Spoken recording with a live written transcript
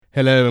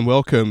Hello and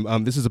welcome.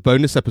 This is a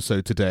bonus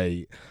episode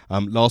today.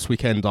 Last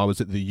weekend I was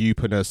at the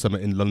Youpreneur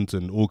Summit in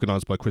London,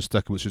 organised by Chris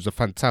Ducker, which was a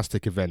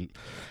fantastic event.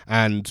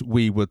 And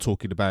we were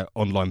talking about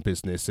online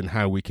business and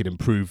how we can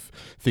improve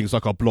things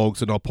like our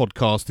blogs and our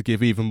podcasts to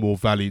give even more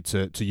value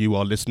to you,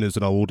 our listeners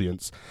and our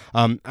audience.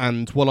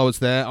 And while I was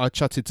there, I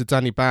chatted to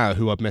Danny Bauer,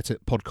 who I've met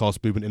at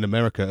Podcast Movement in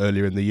America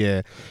earlier in the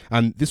year.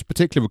 And this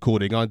particular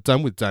recording I'd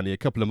done with Danny a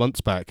couple of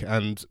months back,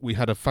 and we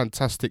had a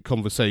fantastic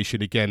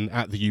conversation again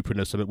at the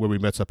Youpreneur Summit where we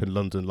met up in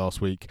London last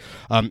week,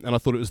 and I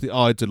thought it was the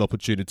ideal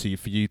opportunity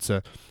for you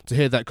to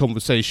hear that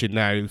conversation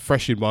now,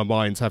 fresh in my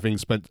mind, having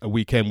spent a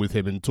weekend with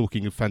him and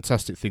talking of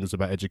fantastic things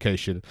about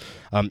education.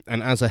 And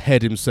as a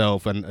head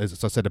himself, and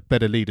as I said, a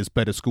Better Leaders,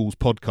 Better Schools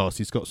podcast,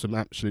 he's got some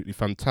absolutely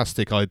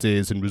fantastic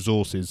ideas and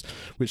resources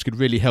which could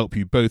really help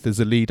you both as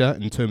a leader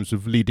in terms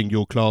of leading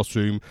your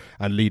classroom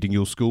and leading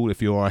your school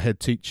if you're a head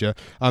teacher,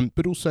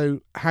 but also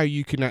how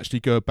you can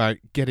actually go about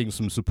getting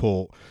some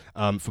support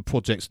for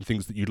projects and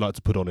things that you'd like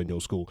to put on in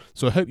your school.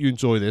 So I hope you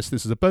enjoy this.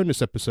 This is a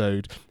bonus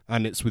episode,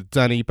 and it's with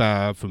Danny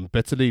Bauer from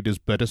Better Leaders,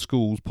 Better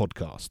Schools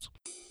podcast.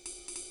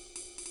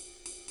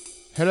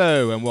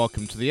 Hello, and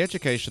welcome to the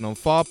Education on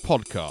Fire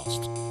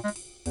podcast.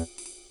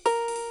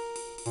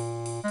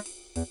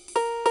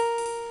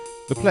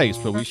 The place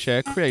where we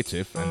share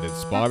creative and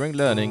inspiring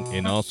learning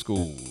in our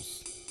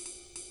schools.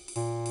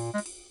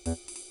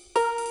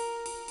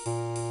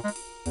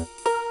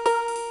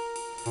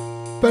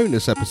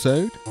 Bonus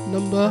episode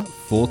number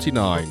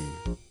 49.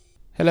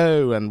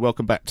 Hello and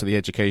welcome back to the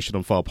Education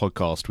on Fire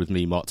podcast with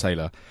me, Mark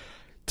Taylor.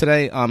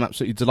 Today I'm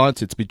absolutely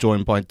delighted to be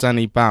joined by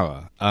Danny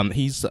Bauer.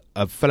 He's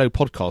a fellow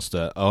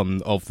podcaster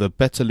of the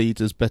Better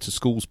Leaders, Better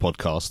Schools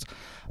podcast,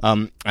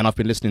 and I've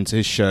been listening to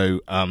his show,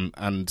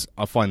 and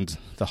I find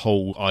the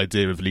whole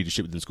idea of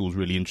leadership within schools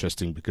really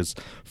interesting because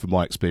from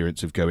my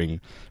experience of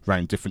going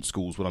around different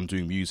schools when I'm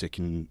doing music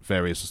in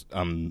various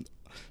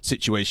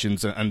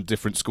situations and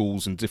different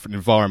schools and different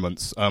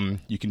environments,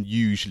 you can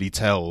usually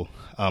tell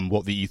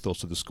what the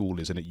ethos of the school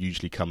is, and it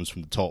usually comes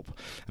from the top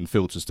and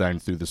filters down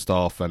through the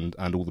staff and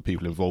all the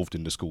people involved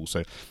in the school.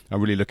 So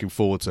I'm really looking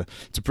forward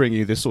to bringing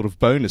you this sort of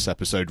bonus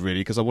episode, really,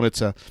 because I wanted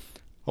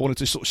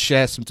to sort of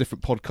share some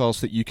different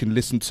podcasts that you can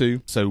listen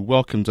to. So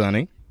welcome,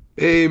 Danny.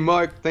 Hey,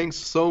 Mark, thanks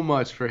so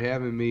much for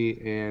having me.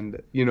 And,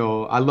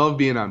 I love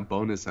being on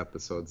bonus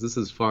episodes. This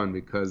is fun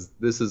because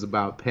this is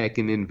about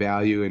packing in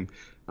value and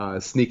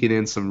sneaking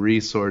in some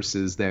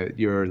resources that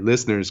your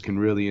listeners can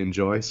really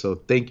enjoy. So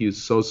thank you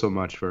so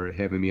much for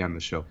having me on the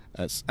show.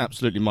 It's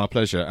absolutely my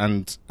pleasure.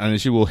 And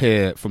as you will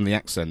hear from the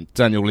accent,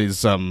 Daniel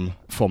is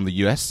from the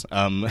US,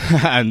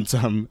 and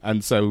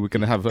so we're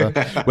going to have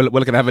we're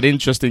going to have an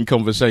interesting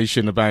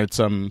conversation about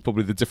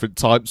probably the different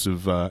types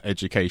of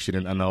education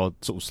and our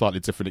sort of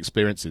slightly different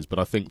experiences. But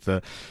I think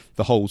the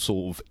whole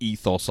sort of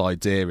ethos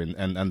idea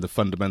and the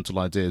fundamental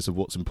ideas of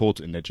what's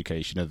important in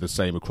education are the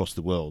same across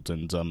the world,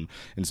 and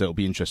so it'll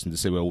be interesting to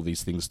see where all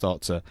these things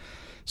start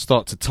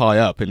to tie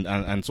up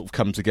and sort of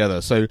come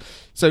together. So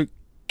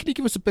can you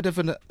give us a bit of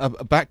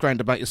a background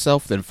about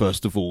yourself then,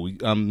 first of all?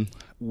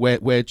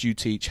 Where do you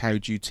teach? How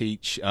do you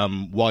teach?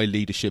 Why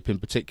leadership in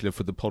particular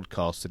for the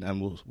podcast?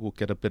 And we'll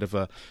get a bit of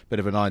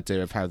an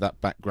idea of how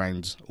that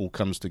background all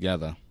comes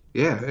together.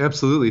 Yeah,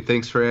 absolutely.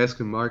 Thanks for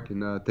asking, Mark,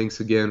 and thanks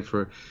again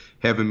for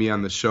having me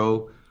on the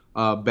show.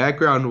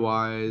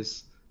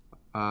 Background-wise,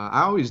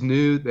 I always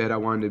knew that I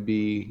wanted to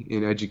be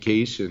in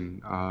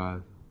education.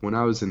 When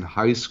I was in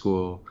high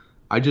school,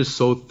 I just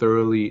so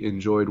thoroughly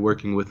enjoyed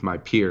working with my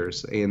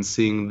peers and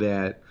seeing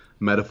that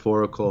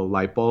metaphorical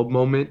light bulb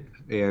moment.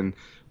 And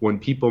when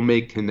people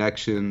make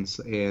connections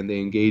and they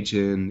engage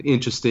in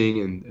interesting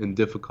and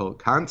difficult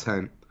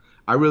content,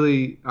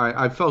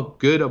 I felt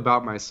good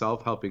about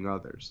myself helping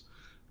others.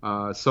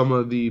 Some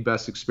of the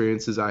best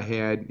experiences I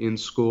had in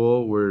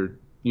school were,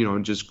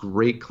 just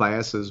great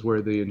classes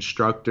where the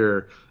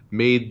instructor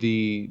made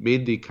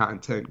the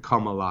content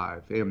come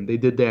alive. And they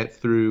did that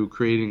through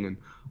creating an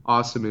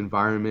awesome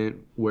environment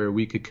where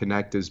we could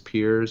connect as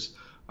peers,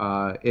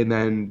 and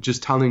then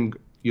just telling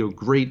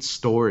great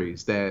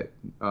stories that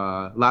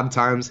a lot of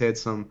times had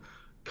some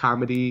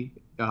comedy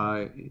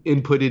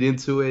inputted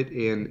into it,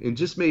 and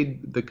just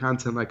made the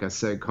content, like I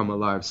said, come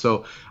alive.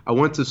 So I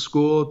went to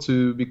school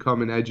to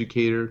become an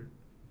educator.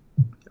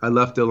 I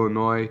left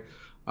Illinois,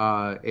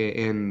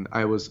 and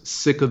I was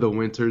sick of the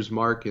winters,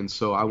 Mark, and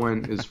so I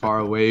went as far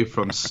away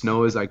from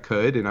snow as I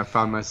could, and I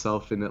found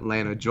myself in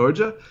Atlanta,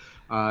 Georgia.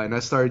 And I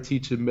started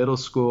teaching middle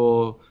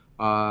school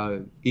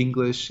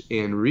English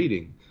and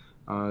reading.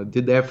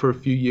 Did that for a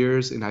few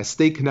years, and I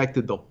stayed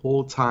connected the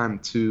whole time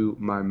to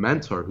my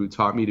mentor who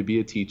taught me to be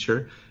a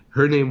teacher.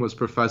 Her name was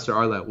Professor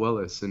Arlette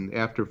Willis, and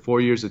after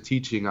 4 years of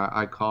teaching,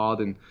 I called,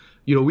 and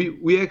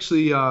we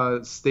actually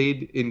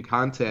stayed in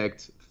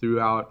contact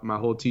throughout my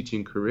whole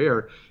teaching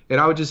career, and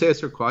I would just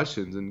ask her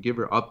questions and give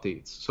her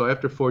updates. So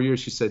after 4 years,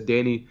 she said,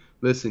 "Danny,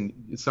 listen,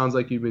 it sounds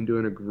like you've been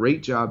doing a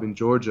great job in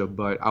Georgia,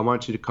 but I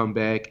want you to come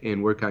back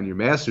and work on your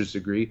master's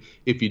degree.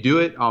 If you do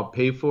it, I'll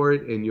pay for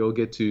it, and you'll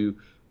get to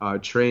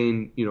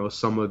train,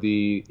 some of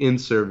the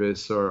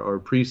in-service or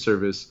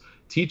pre-service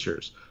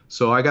teachers."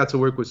 So I got to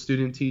work with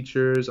student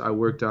teachers. I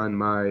worked on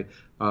my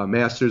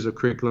master's of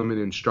curriculum and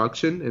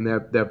instruction, and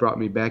that brought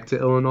me back to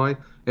Illinois.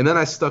 And then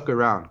I stuck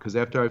around because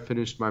after I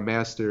finished my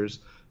master's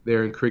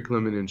there in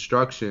curriculum and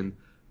instruction,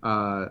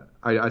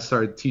 I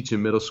started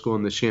teaching middle school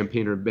in the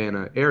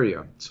Champaign-Urbana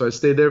area. So I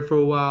stayed there for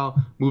a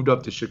while, moved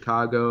up to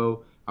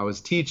Chicago. I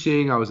was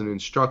teaching. I was an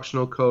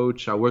instructional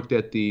coach. I worked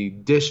at the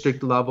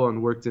district level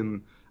and worked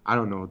in, I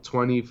don't know,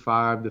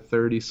 25 to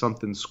 30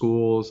 something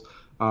schools,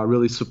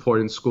 really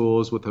supporting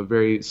schools with a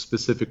very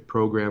specific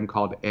program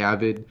called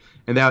AVID.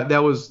 And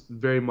that was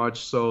very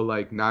much so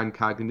like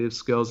non-cognitive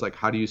skills, like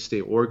how do you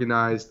stay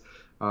organized?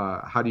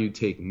 How do you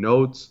take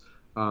notes?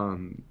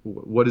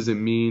 What does it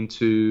mean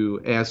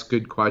to ask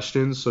good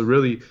questions? So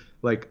really,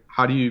 like,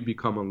 how do you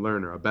become a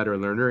learner, a better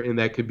learner? And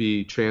that could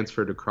be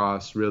transferred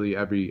across really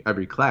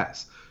every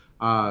class.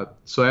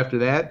 So after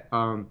that,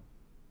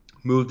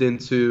 moved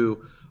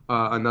into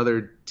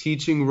another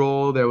teaching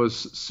role that was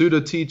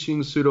pseudo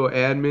teaching, pseudo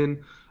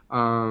admin.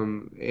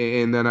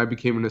 And then I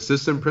became an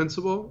assistant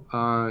principal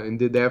and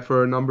did that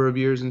for a number of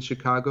years in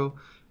Chicago.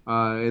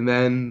 And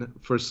then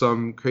for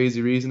some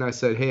crazy reason, I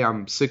said, hey,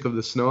 I'm sick of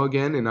the snow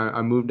again. And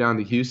I moved down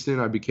to Houston.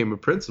 I became a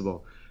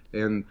principal.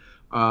 And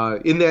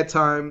in that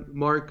time,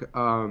 Mark,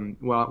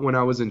 when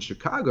I was in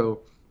Chicago,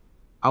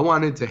 I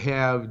wanted to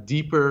have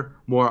deeper,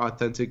 more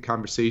authentic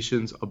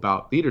conversations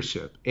about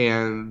leadership.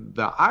 And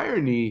the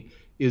irony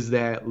is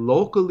that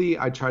locally,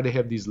 I try to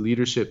have these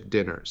leadership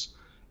dinners.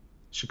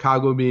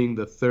 Chicago being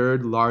the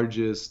third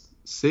largest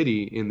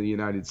city in the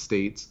United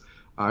States,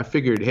 I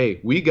figured, hey,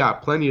 we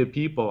got plenty of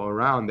people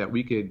around that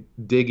we could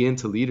dig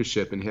into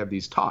leadership and have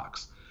these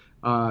talks.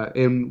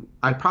 And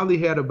I probably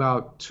had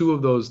about 2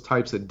 of those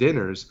types of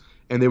dinners,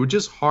 and they were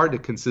just hard to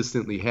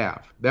consistently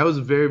have. That was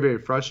very, very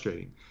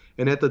frustrating.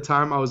 And at the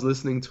time, I was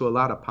listening to a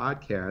lot of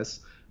podcasts,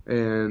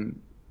 and,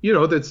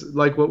 that's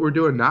like what we're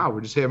doing now. We're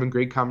just having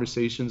great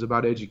conversations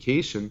about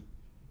education.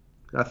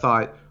 I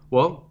thought,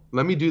 well,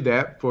 let me do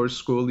that for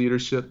school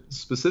leadership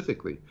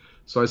specifically.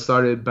 So I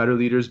started Better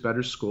Leaders,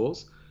 Better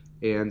Schools,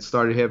 and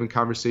started having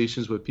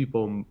conversations with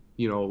people,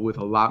 with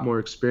a lot more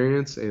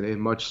experience and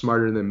much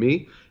smarter than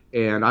me.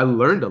 And I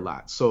learned a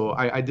lot. So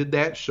I did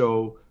that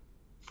show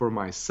for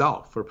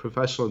myself, for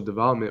professional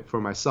development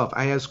for myself.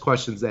 I asked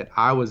questions that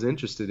I was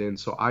interested in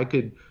so I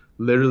could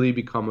literally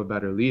become a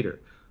better leader.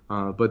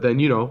 But then,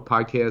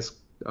 podcasts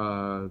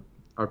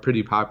are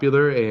pretty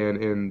popular,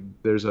 and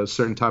there's a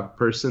certain type of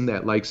person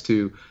that likes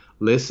to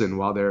listen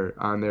while they're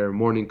on their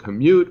morning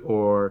commute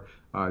or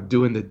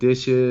doing the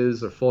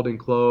dishes or folding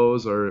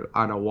clothes or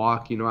on a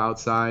walk,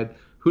 outside.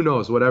 Who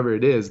knows, whatever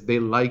it is, they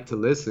like to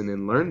listen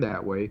and learn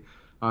that way.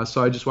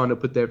 So I just wanted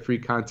to put that free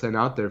content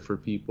out there for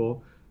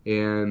people.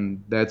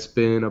 And that's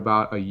been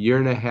about a year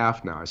and a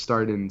half now. I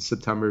started in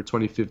September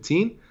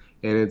 2015,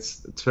 and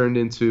it's turned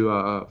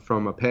into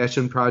from a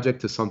passion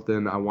project to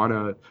something I want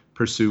to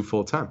pursue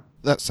full time.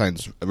 That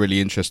sounds really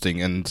interesting,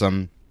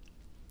 and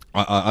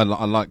I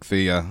like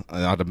I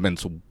had a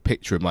mental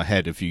picture in my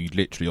head of you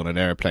literally on an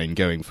airplane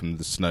going from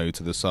the snow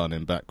to the sun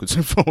and backwards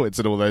and forwards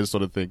and all those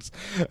sort of things,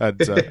 and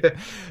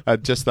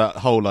just that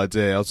whole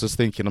idea. I was just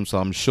thinking,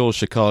 I'm sure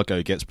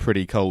Chicago gets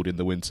pretty cold in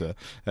the winter,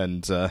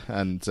 and so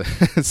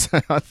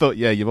I thought,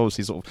 yeah, you've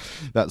obviously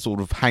that sort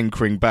of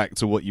hankering back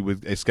to what you were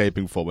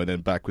escaping from, and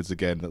then backwards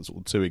again, that sort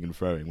of toing and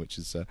froing, which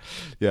is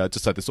I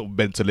just had this sort of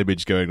mental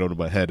image going on in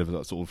my head of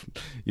that sort of,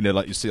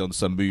 like you see on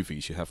some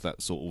movies, you have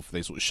that sort of,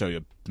 they sort of show you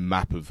a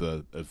map of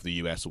the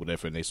US or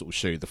whatever, and they sort of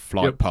show you the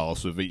flight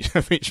paths of each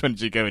one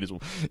as you go in,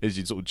 as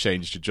you sort of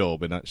changed your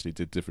job and actually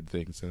did different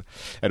things. So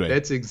anyway,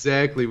 that's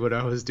exactly what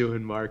I was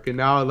doing, Mark. And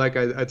now, like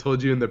I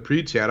told you in the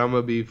pre-chat, I'm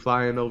gonna be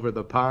flying over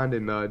the pond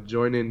and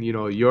joining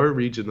your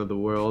region of the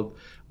world,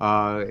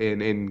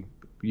 and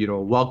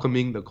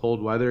welcoming the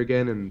cold weather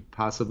again and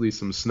possibly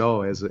some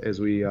snow as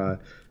we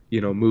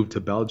move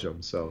to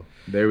Belgium. So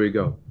there we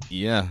go.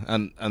 Yeah,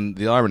 and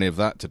the irony of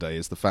that today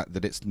is the fact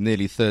that it's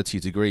nearly 30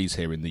 degrees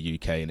here in the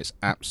UK, and it's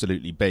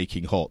absolutely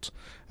baking hot.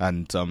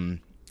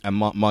 And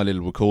my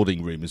little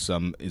recording room is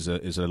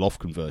a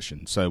loft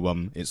conversion,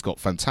 so it's got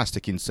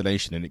fantastic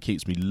insulation and it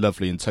keeps me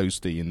lovely and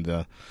toasty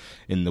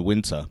in the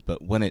winter.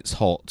 But when it's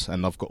hot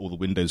and I've got all the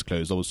windows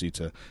closed, obviously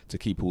to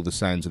keep all the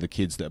sounds of the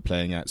kids that are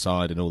playing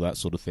outside and all that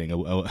sort of thing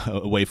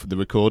away from the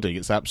recording,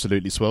 it's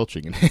absolutely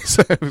sweltering in here.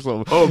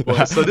 Oh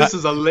boy, so this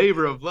is a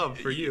labor of love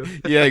for you.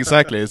 Yeah,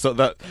 exactly. It's not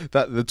that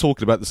the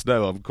talking about the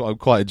snow, I'm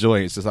quite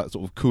enjoying. It's just that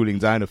sort of cooling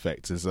down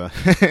effect as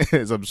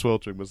as I'm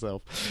sweltering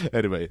myself.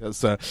 Anyway,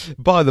 that's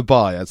by the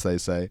by, as they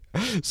say.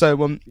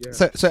 So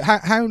so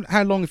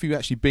how long have you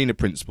actually been a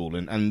principal,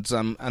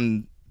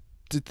 and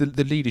did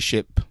the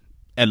leadership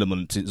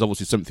element is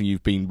obviously something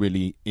you've been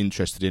really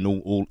interested in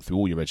all through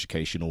all your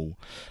educational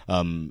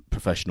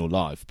professional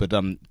life, but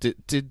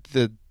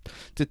did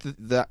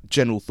that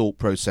general thought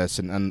process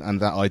and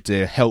that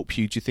idea help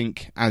you, do you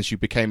think, as you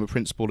became a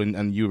principal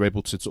and you were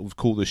able to sort of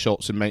call the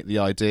shots and make the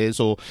ideas,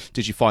 or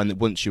did you find that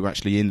once you were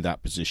actually in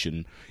that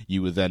position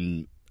you were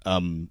then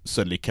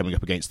suddenly coming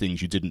up against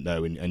things you didn't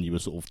know, and you were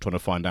sort of trying to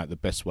find out the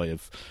best way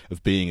of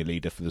being a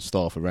leader for the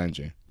staff around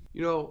you?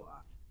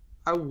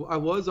 I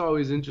was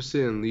always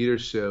interested in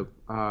leadership.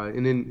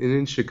 And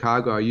in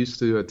Chicago, I used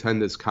to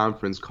attend this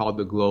conference called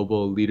the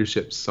Global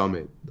Leadership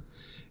Summit.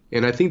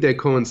 And I think that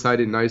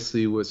coincided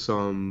nicely with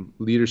some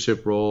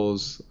leadership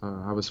roles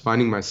I was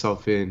finding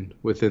myself in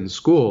within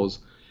schools.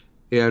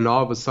 And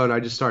all of a sudden, I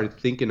just started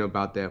thinking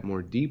about that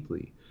more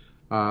deeply.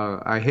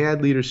 I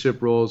had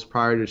leadership roles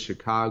prior to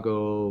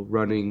Chicago,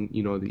 running,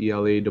 the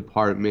ELA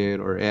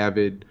department or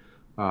AVID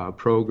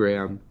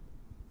program.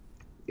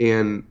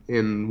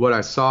 And what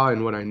I saw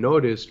and what I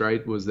noticed,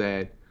 right, was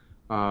that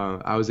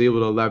I was able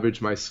to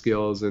leverage my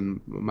skills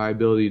and my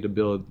ability to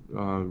build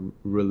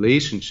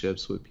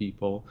relationships with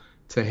people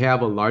to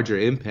have a larger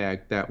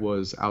impact that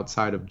was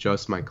outside of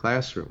just my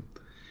classroom.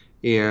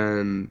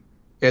 And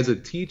as a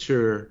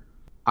teacher,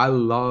 I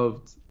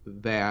loved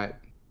that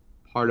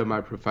part of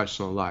my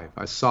professional life.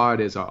 I saw it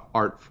as an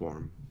art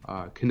form,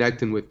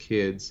 connecting with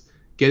kids,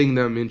 getting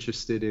them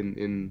interested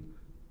in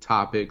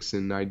topics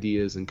and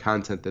ideas and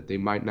content that they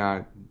might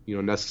not,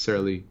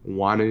 necessarily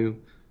want to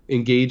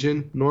engage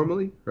in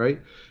normally, right?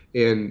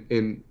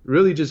 And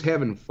really just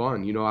having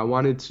fun. I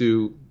wanted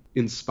to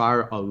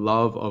inspire a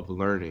love of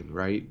learning,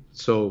 right?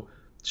 So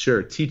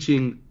sure,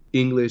 teaching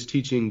English,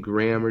 teaching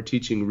grammar,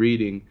 teaching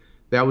reading,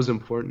 that was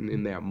important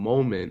in that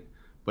moment.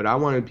 But I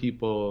wanted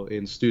people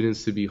and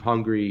students to be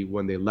hungry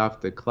when they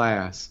left the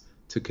class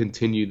to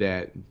continue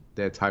that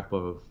type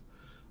of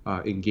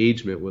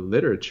engagement with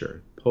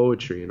literature,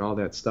 poetry, and all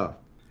that stuff.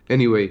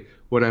 Anyway,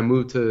 when I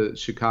moved to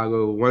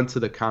Chicago, went to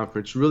the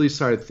conference, really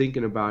started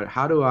thinking about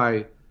how do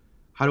I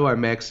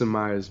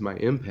maximize my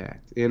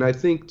impact? And I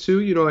think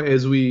too,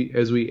 as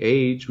we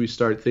age, we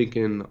start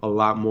thinking a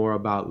lot more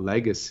about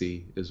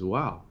legacy as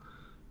well.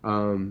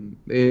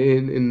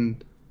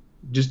 And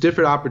just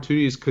different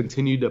opportunities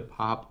continue to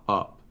pop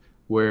up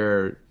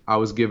where I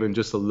was given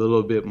just a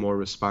little bit more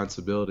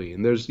responsibility.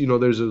 And there's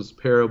those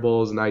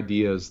parables and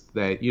ideas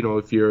that,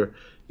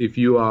 if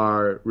you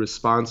are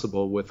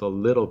responsible with a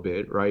little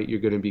bit, right, you're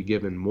going to be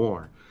given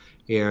more.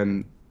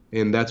 And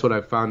that's what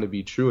I found to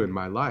be true in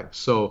my life.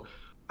 So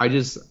I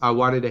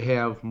wanted to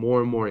have more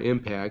and more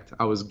impact.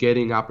 I was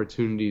getting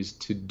opportunities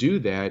to do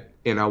that,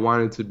 and I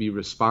wanted to be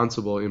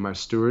responsible in my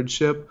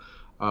stewardship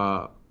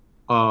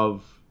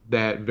of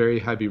that very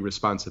heavy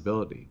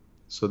responsibility.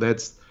 So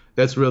that's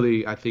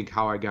really, I think,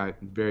 how I got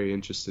very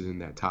interested in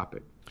that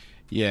topic.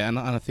 Yeah, and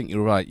I think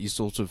you're right.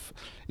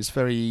 It's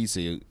very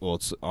easy, or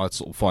I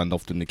sort of find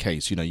often the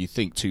case, you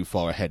think too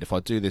far ahead. If I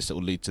do this, it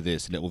will lead to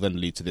this, and it will then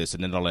lead to this,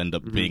 and then I'll end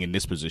up being in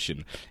this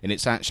position. And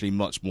it's actually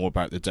much more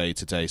about the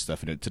day-to-day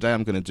stuff. Today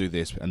I'm going to do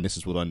this, and this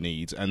is what I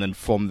need. And then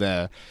from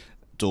there,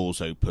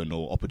 doors open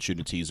or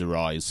opportunities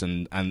arise,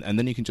 and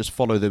then you can just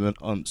follow them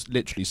on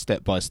literally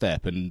step by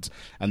step, and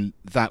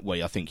that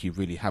way I think you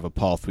really have a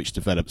path which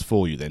develops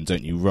for you then,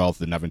 don't you, rather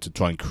than having to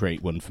try and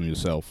create one from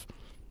yourself.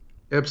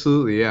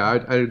 Absolutely, yeah,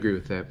 I'd agree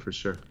with that for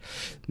sure.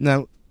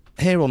 Now,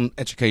 here on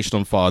Education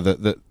on Fire,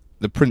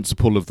 the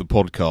principle of the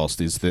podcast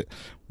is that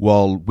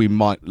while we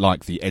might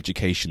like the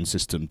education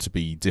system to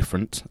be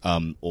different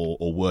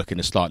or work in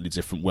a slightly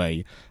different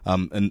way,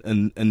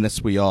 and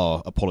unless we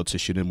are a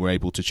politician and we're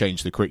able to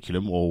change the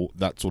curriculum or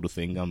that sort of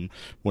thing,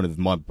 one of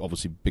my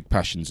obviously big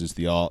passions is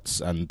the arts,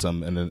 and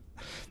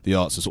the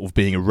arts are sort of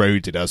being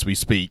eroded as we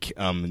speak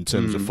in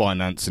terms of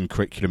finance and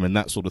curriculum and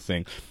that sort of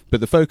thing. But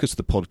the focus of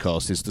the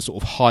podcast is to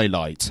sort of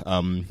highlight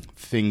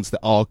things that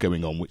are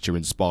going on which are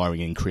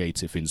inspiring and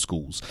creative in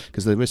schools,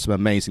 because there is some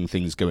amazing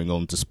things going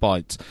on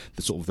despite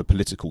the sort of the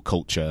political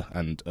culture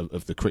and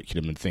of the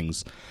curriculum and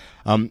things.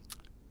 And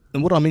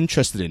what I'm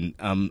interested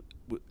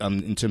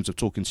in terms of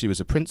talking to you as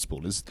a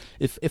principal is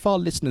if our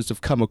listeners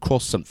have come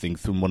across something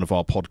from one of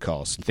our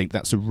podcasts and think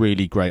that's a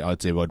really great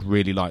idea, I'd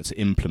really like to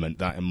implement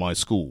that in my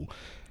school.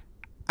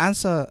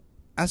 As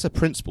a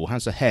principal,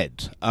 as a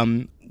head,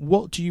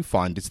 what do you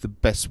find is the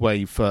best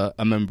way for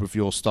a member of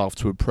your staff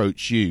to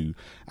approach you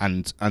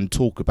and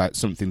talk about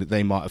something that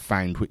they might have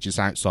found which is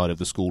outside of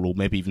the school, or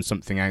maybe even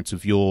something out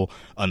of your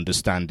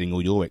understanding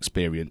or your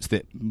experience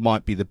that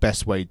might be the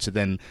best way to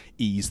then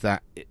ease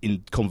that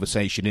in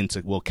conversation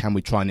into, well, can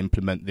we try and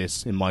implement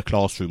this in my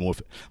classroom? Or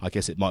I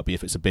guess it might be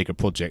if it's a bigger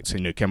project,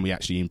 can we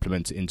actually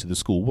implement it into the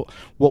school?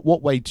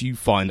 What way do you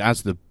find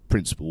as the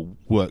principal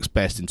works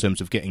best in terms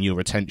of getting your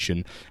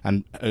attention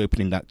and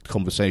opening that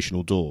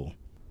conversational door?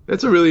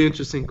 That's a really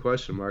interesting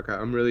question, Mark.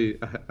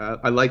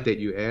 I like that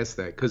you asked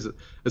that, because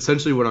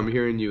essentially what I'm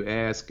hearing you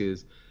ask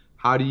is,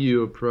 how do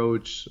you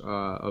approach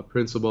a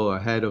principal, a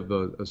head of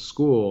a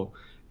school,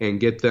 and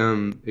get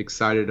them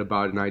excited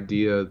about an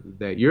idea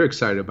that you're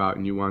excited about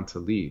and you want to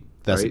lead?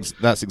 That's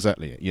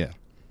exactly it. Yeah.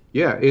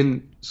 Yeah,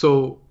 and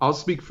so I'll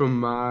speak from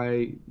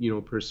my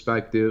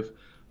perspective.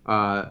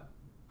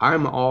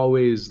 I'm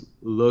always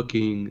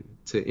looking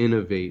to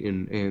innovate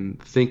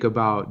and think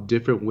about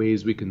different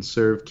ways we can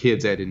serve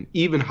kids at an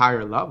even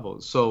higher level.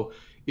 So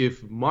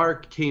if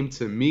Mark came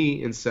to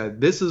me and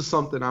said, this is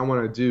something I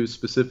want to do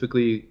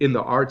specifically in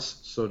the arts,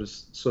 so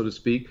to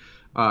speak,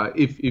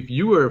 if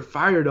you were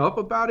fired up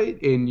about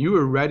it and you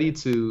were ready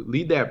to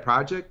lead that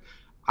project,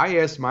 I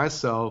asked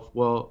myself,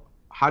 well,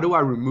 how do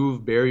I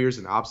remove barriers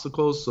and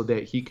obstacles so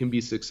that he can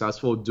be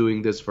successful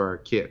doing this for our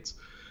kids?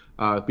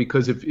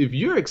 Because if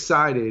you're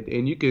excited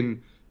and you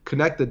can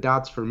connect the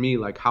dots for me,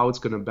 like how it's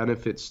going to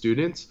benefit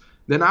students,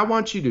 then I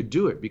want you to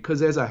do it.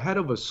 Because as a head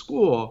of a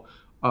school,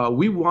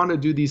 we want to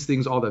do these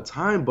things all the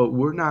time, but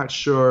we're not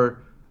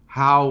sure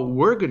how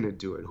we're going to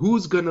do it,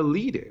 who's going to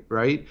lead it,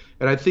 right?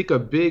 And I think a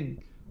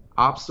big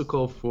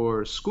obstacle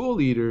for school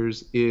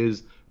leaders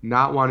is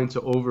not wanting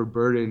to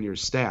overburden your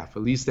staff.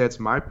 At least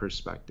that's my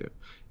perspective.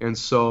 And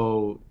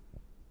so,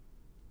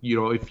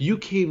 if you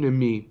came to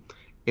me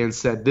and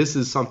said, this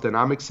is something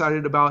I'm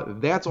excited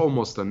about, that's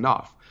almost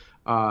enough.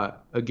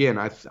 Again,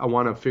 I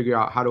want to figure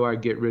out, how do I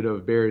get rid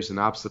of barriers and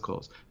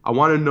obstacles? I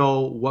want to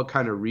know what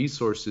kind of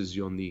resources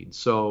you'll need.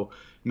 So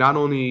not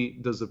only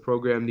does the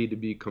program need to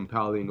be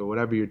compelling or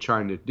whatever you're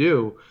trying to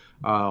do,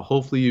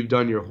 hopefully you've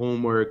done your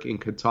homework and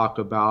could talk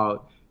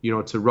about,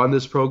 to run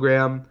this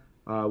program,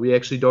 we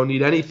actually don't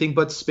need anything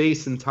but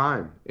space and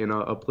time and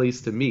a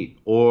place to meet.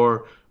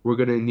 Or we're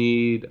going to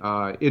need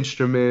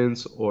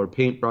instruments or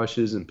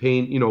paintbrushes and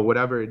paint,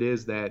 whatever it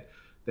is that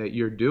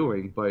you're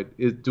doing. But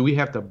do we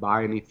have to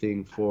buy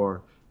anything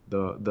for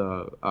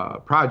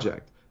the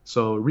project?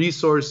 So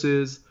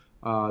resources,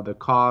 the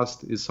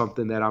cost is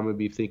something that I'm going to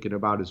be thinking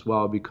about as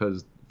well,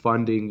 because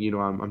funding,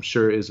 I'm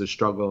sure is a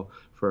struggle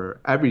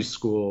for every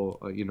school,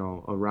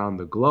 around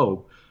the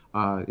globe.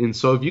 And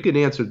so if you can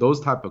answer those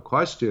type of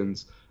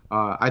questions,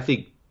 I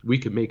think we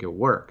can make it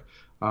work.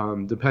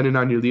 Depending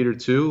on your leader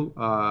too,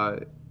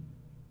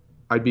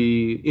 I'd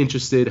be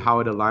interested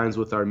how it aligns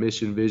with our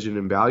mission, vision,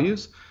 and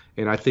values.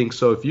 And I think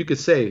so if you could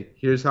say,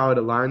 here's how it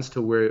aligns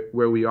to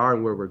where we are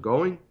and where we're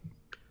going.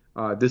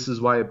 This is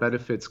why it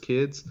benefits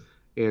kids,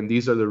 and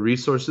these are the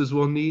resources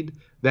we'll need.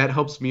 That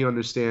helps me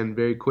understand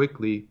very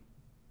quickly,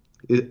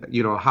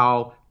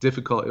 how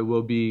difficult it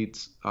will be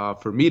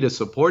for me to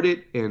support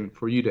it and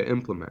for you to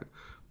implement.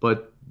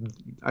 But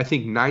I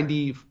think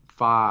 95%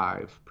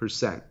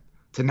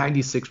 to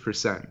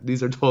 96%,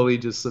 these are totally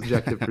just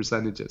subjective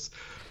percentages.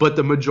 But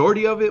the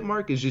majority of it,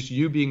 Mark, is just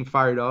you being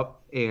fired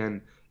up and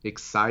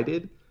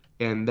excited.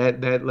 And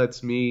that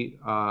lets me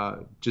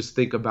just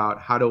think about,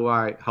 how do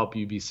I help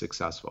you be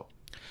successful?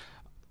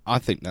 I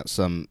think that's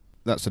an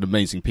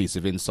amazing piece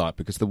of insight,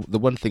 because the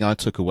one thing I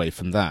took away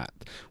from that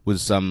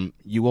was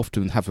you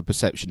often have a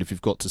perception, if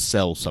you've got to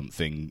sell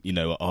something,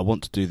 I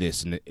want to do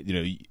this, and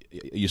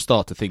you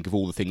start to think of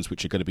all the things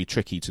which are going to be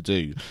tricky to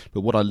do.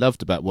 But what I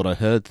loved about what I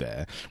heard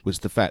there was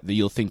the fact that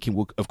you're thinking,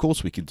 well, of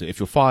course we can do it.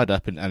 If you're fired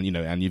up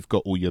and you've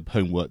got all your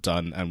homework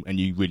done and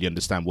you really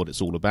understand what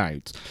it's all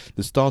about,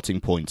 the starting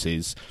point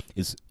is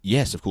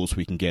yes, of course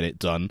we can get it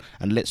done,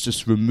 and let's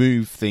just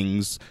remove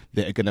things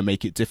that are going to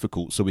make it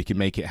difficult so we can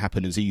make it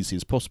happen as easy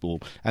as possible.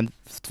 And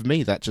for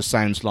me, that just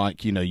sounds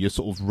like, you're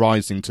sort of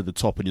rising to the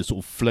top and you're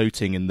sort of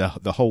floating, and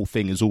the whole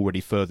thing is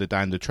already further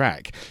down the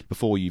track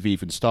before you've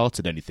even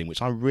started anything,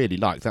 which I really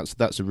like.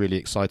 That's a really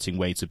exciting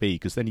way to be,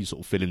 because then you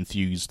sort of feel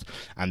enthused,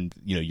 and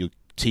your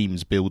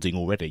team's building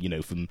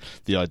already, from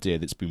the idea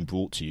that's been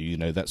brought to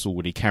you, that's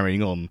already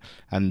carrying on.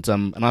 And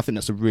I think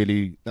that's a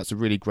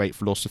really great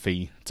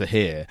philosophy to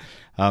hear.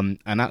 And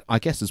I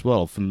guess as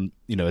well, from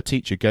a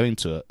teacher going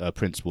to a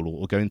principal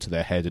or going to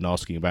their head and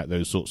asking about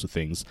those sorts of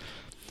things,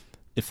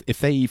 if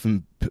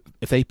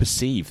they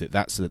perceive that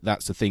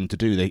that's a thing to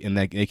do,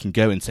 they can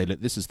go and say, look,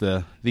 these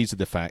are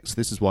the facts.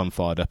 This is why I'm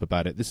fired up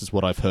about it. This is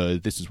what I've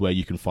heard. This is where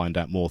you can find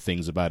out more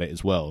things about it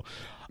as well.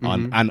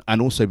 Mm-hmm.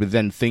 And also, but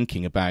then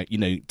thinking about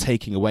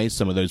taking away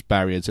some of those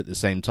barriers at the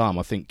same time.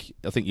 I think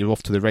you're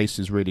off to the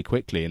races really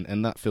quickly,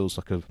 and that feels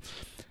like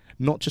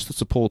not just a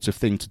supportive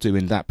thing to do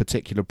in that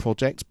particular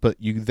project, but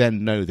you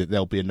then know that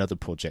there'll be another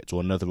project or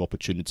another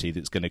opportunity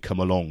that's going to come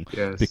along.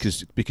 Yes.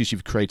 because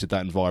you've created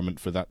that environment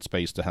for that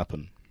space to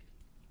happen.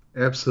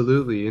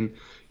 Absolutely. And,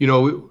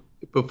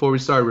 before we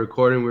started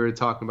recording, we were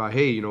talking about,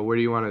 hey, where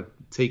do you want to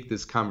take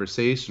this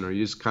conversation, or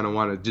you just kind of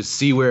want to just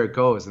see where it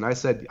goes? And I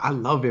said, I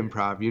love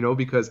improv,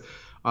 because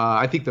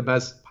I think the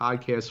best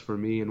podcast for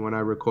me, and when I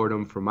record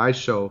them for my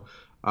show,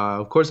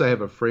 of course, I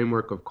have a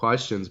framework of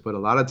questions, but a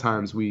lot of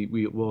times we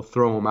will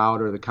throw them out,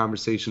 or the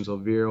conversations will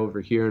veer over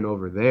here and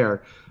over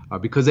there,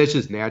 because that's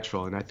just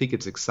natural. And I think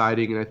it's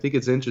exciting, and I think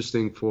it's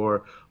interesting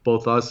for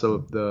both us, so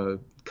the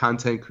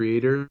content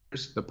creators,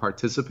 the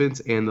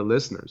participants, and the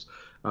listeners.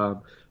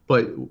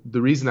 But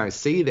the reason I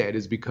say that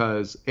is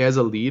because as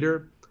a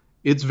leader,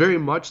 it's very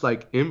much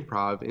like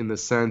improv in the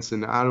sense,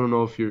 and I don't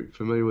know if you're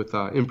familiar with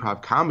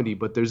improv comedy,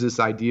 but there's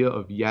this idea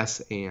of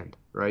yes and,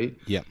 right?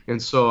 Yeah.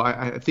 And so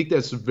I think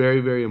that's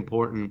very, very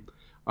important,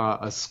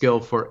 a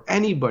skill for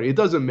anybody. It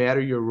doesn't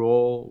matter your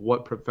role,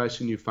 what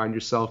profession you find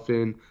yourself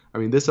in. I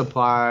mean, this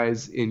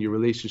applies in your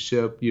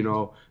relationship,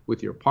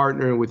 with your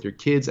partner, with your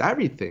kids,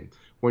 everything.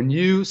 When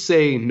you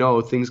say no,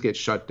 things get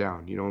shut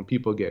down. When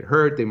people get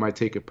hurt, they might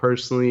take it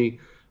personally.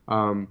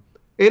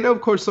 And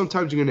of course,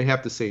 sometimes you're going to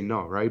have to say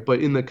no, right?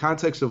 But in the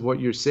context of what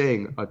you're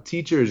saying, a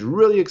teacher is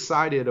really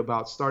excited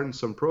about starting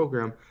some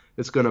program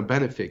that's going to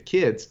benefit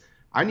kids.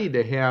 I need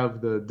to have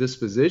the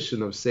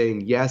disposition of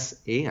saying yes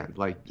and,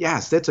 like,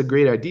 yes, that's a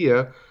great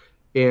idea.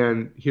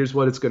 and here's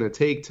what it's going to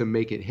take to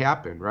make it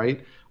happen,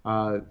 right?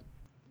 The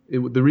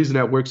reason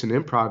that works in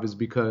improv is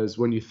because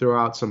when you throw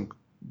out some,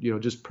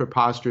 just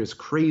preposterous,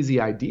 crazy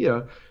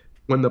idea,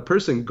 when the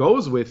person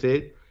goes with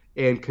it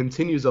and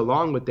continues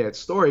along with that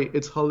story,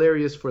 it's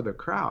hilarious for the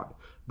crowd.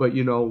 But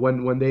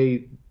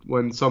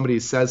when somebody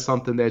says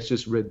something that's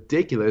just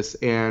ridiculous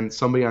and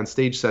somebody on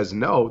stage says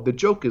no, the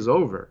joke is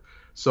over.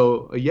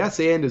 So a yes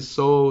and is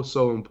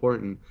so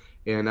important.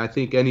 And I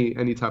think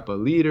any type of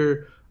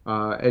leader,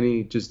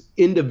 any just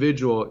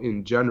individual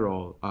in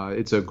general,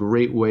 it's a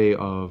great way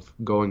of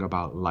going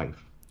about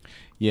life.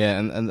 Yeah,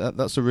 and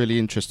that's a really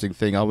interesting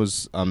thing. I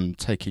was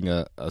taking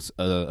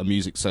a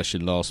music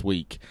session last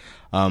week,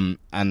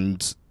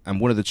 and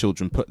one of the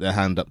children put their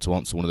hand up to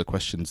answer one of the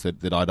questions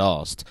that I'd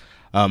asked,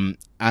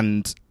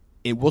 and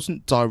it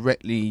wasn't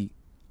directly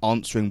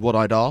answering what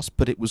I'd asked,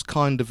 but it was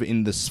kind of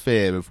in the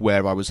sphere of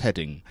where I was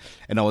heading,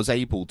 and I was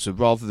able to,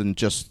 rather than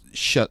just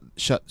shut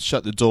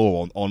the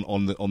door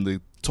on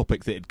the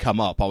topic that had come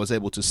up, I was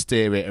able to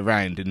steer it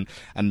around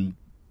and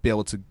be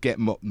able to get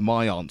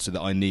my answer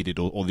that I needed,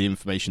 or the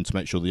information to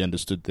make sure they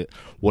understood that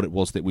what it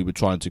was that we were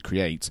trying to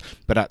create,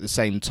 but at the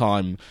same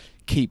time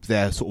keep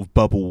their sort of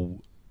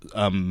bubble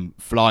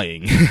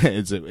flying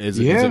as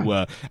it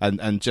were,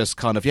 and just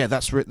kind of,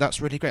 that's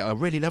really great, I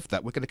really love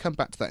that, we're going to come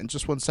back to that in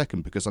just 1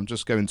 second because I'm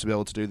just going to be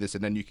able to do this,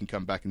 and then you can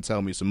come back and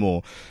tell me some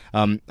more,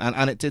 and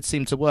it did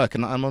seem to work,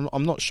 and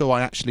I'm not sure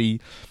I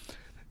actually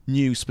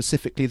knew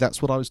specifically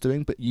that's what I was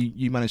doing, but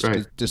you managed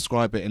to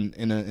describe it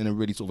in a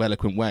really sort of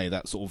eloquent way,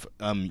 that sort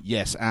of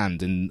yes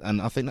and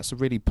I think that's a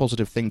really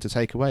positive thing to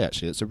take away.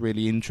 Actually, it's a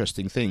really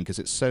interesting thing because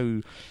it's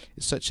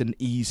such an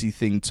easy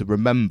thing to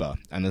remember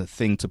and a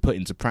thing to put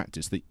into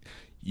practice that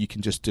you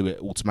can just do it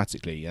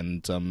automatically,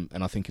 and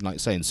I think, like I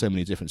say, in so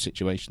many different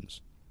situations.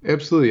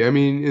 Absolutely. I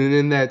mean,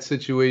 in that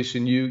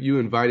situation, you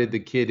invited the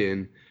kid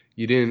in,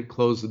 you didn't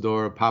close the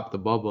door or pop the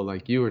bubble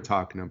like you were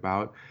talking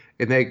about,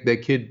 and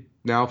that kid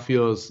now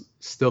feels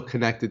still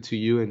connected to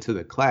you and to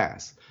the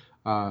class.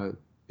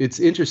 It's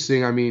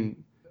interesting. I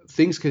mean,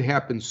 things could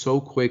happen so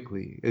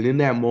quickly. And in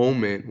that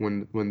moment,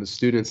 when the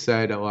student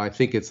said, "Oh, I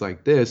think it's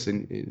like this,"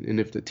 and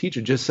if the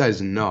teacher just says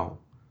no,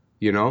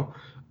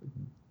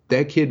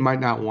 that kid might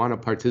not want to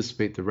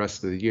participate the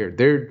rest of the year.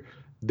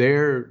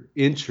 Their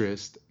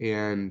interest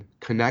and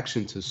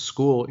connection to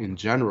school in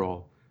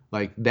general,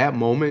 like that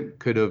moment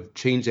could have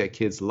changed that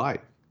kid's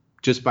life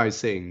just by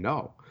saying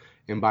no.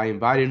 And by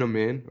inviting them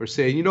in or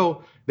saying,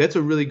 that's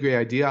a really great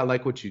idea, I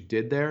like what you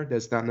did there.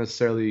 That's not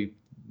necessarily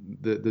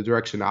the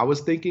direction I was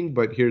thinking,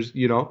 but here's,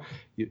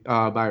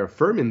 by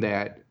affirming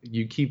that,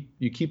 you keep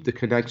the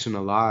connection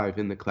alive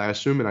in the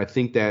classroom. And I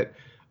think that, at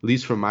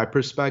least from my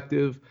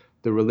perspective,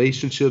 the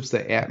relationships,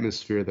 the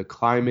atmosphere, the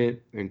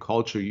climate and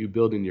culture you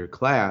build in your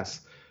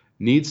class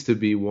needs to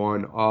be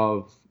one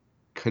of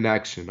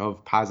connection,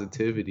 of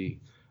positivity,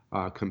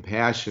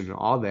 compassion,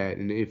 all that.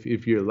 And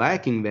if you're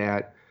lacking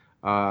that,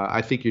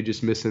 I think you're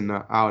just missing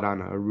out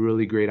on a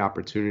really great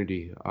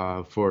opportunity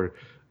for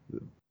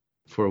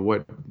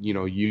what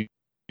you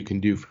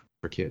can do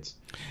for kids.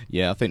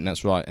 Yeah, I think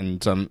that's right.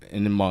 And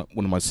in one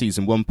of my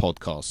season 1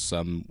 podcasts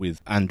with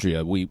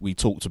Andrea, we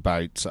talked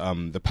about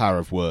the power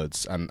of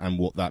words and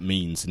what that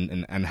means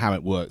and how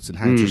it works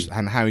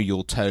and how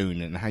your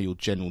tone and how your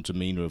general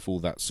demeanour of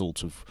all that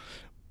sort of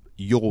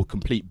your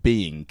complete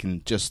being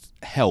can just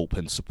help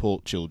and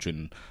support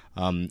children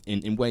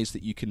in ways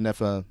that you can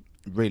never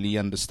really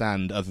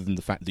understand, other than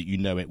the fact that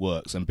it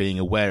works, and being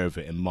aware of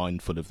it and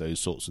mindful of those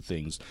sorts of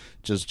things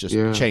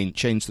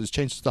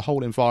changes the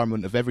whole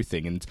environment of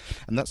everything, and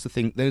that's the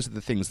thing. Those are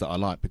the things that I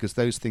like, because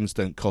those things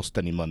don't cost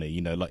any money.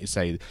 Like you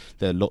say,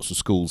 there are lots of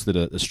schools that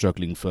are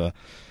struggling for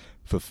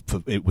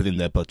within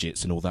their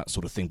budgets and all that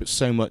sort of thing, but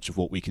so much of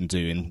what we can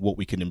do and what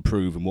we can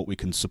improve and what we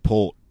can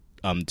support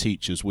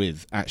teachers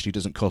with actually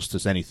doesn't cost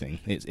us anything.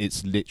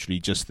 It's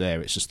literally just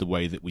there. It's just the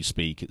way that we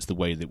speak. It's the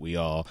way that we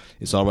are.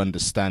 It's our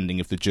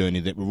understanding of the journey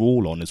that we're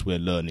all on as we're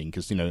learning.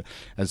 Because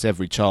as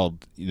every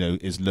child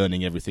is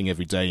learning everything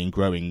every day and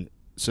growing.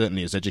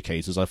 Certainly, as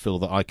educators, I feel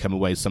that I come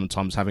away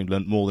sometimes having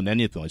learnt more than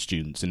any of my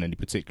students in any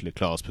particular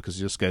class, because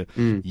you just go,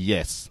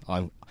 yes,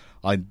 I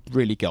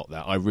really got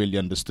that. I really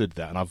understood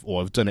that, and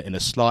I've done it in a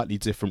slightly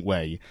different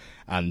way,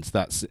 and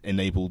that's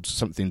enabled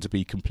something to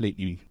be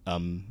completely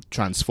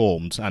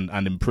transformed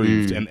and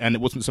improved. And it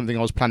wasn't something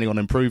I was planning on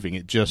improving.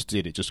 It just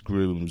did. It just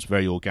grew and was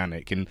very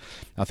organic. And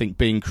I think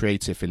being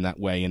creative in that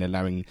way and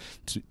allowing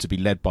to be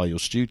led by your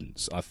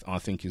students, I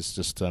think is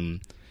just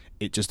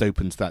it just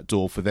opens that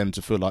door for them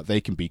to feel like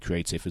they can be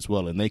creative as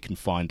well, and they can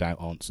find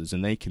out answers,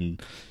 and they can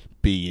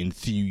be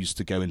enthused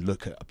to go and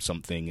look at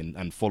something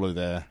and follow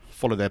their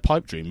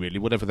pipe dream, really,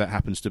 whatever that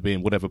happens to be,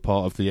 in whatever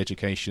part of the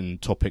education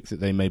topic that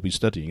they may be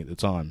studying at the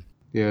time.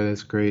 Yeah,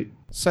 that's great.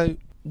 So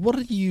what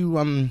is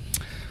your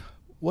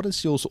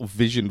sort of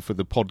vision for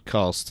the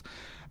podcast,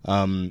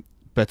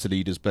 Better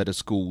Leaders, Better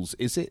Schools?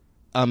 Is it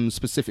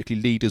specifically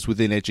leaders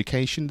within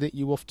education that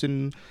you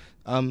often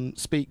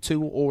speak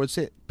to, or is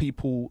it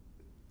people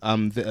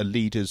that are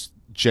leaders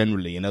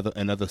generally in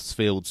other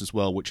fields as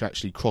well, which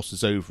actually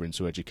crosses over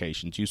into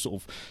education? Do you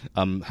sort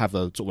of have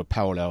a sort of a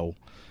parallel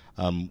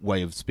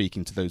way of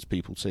speaking to those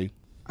people too?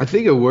 I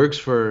think it works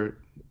for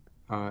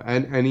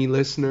any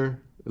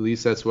listener. At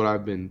least that's what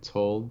I've been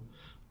told.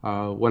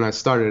 When I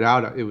started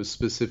out, it was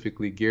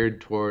specifically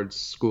geared towards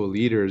school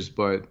leaders.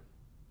 But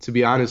to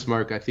be honest,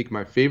 Mark, I think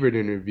my favorite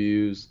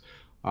interviews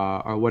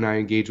are when I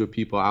engage with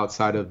people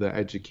outside of the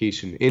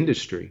education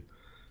industry.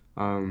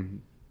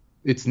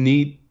 It's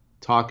neat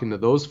talking to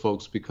those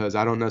folks because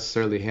I don't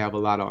necessarily have a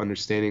lot of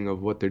understanding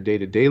of what their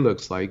day-to-day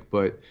looks like,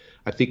 but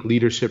I think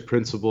leadership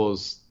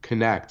principles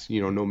connect,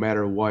 no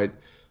matter what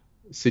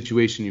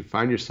situation you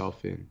find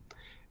yourself in.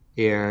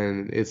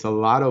 And it's a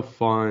lot of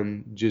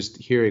fun just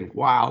hearing,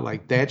 wow,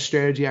 like that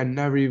strategy, I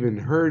never even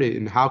heard it.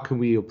 And how can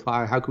we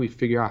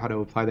figure out how to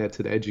apply that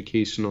to the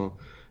educational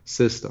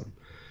system?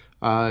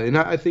 And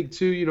I think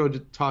too,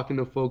 just talking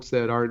to folks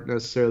that aren't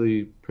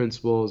necessarily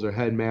principals or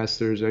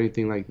headmasters or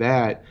anything like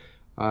that,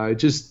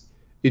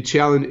 it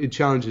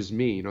challenges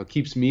me, it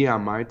keeps me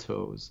on my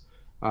toes,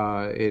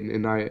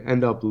 and I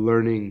end up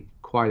learning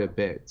quite a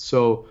bit.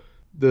 So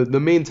the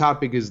main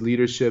topic is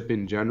leadership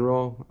in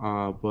general,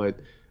 but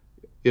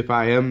if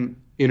I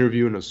am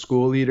interviewing a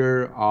school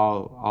leader,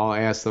 I'll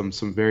ask them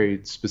some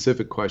very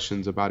specific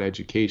questions about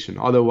education.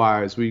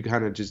 Otherwise, we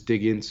kind of just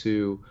dig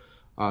into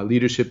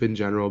leadership in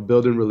general,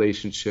 building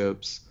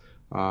relationships,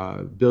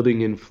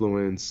 building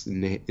influence,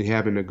 and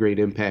having a great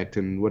impact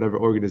in whatever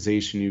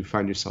organization you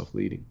find yourself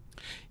leading.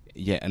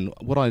 Yeah, and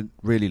what I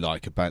really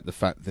like about the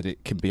fact that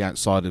it can be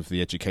outside of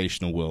the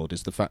educational world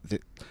is the fact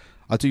that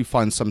I do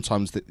find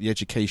sometimes that the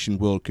education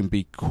world can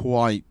be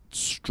quite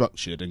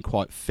structured and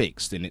quite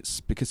fixed, and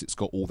it's because it's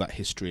got all that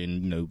history,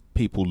 and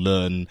people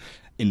learn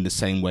in the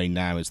same way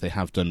now as they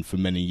have done for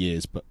many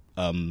years, but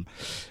all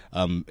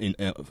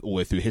the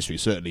way through history,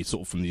 certainly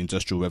sort of from the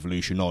Industrial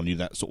Revolution on,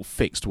 that sort of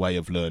fixed way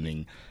of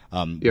learning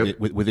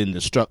within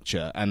the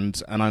structure.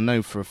 And I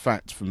know for a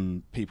fact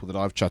from people that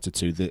I've chatted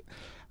to that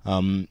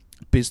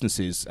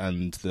businesses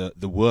and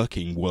the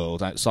working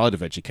world outside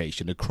of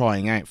education are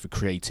crying out for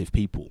creative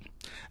people,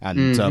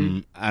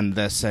 and and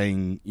they're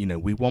saying,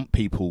 we want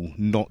people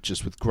not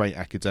just with great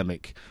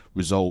academic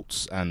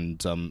results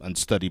and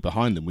study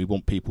behind them. We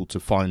want people to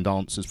find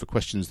answers for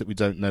questions that we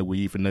don't know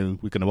we're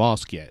going to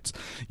ask yet.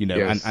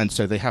 Yes. And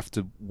so they have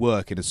to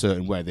work in a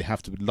certain way. They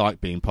have to like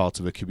being part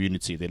of a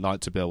community. They like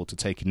to be able to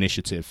take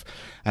initiative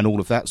and all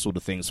of that sort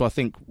of thing. So I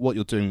think what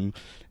you're doing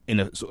in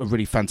a sort of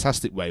really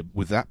fantastic way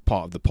with that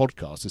part of the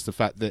podcast is the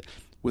fact that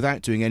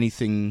without doing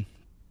anything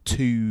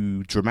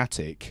too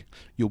dramatic,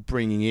 you're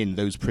bringing in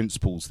those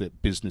principles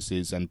that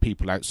businesses and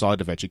people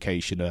outside of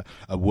education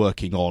are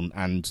working on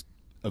and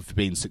of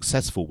being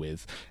successful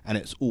with, and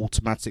it's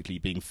automatically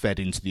being fed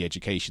into the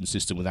education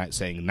system without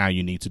saying now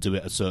you need to do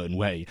it a certain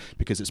way,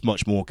 because it's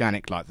much more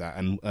organic like that.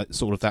 And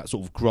sort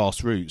of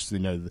grassroots,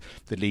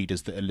 the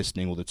leaders that are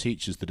listening or the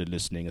teachers that are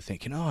listening are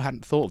thinking, I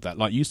hadn't thought of that,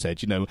 like you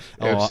said,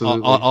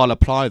 I'll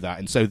apply that.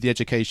 And so the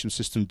education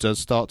system does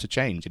start to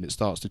change, and it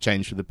starts to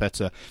change for the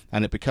better,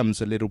 and it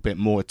becomes a little bit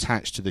more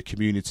attached to the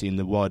community and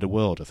the wider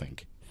world, I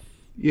think.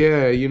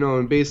 Yeah,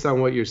 and based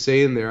on what you're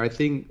saying there, I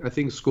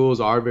think schools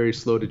are very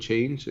slow to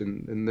change,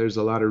 and there's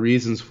a lot of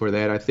reasons for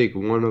that. I think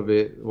one of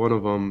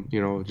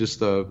them, just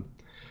the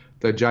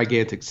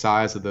gigantic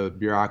size of the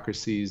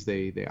bureaucracies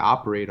they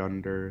operate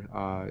under,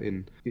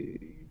 and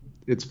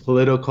it's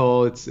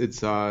political. It's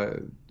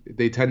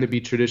they tend to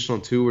be traditional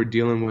too. We're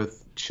dealing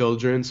with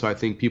children, so I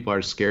think people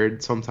are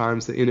scared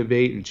sometimes to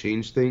innovate and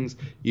change things,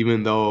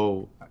 even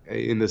though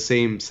in the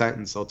same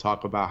sentence they'll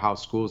talk about how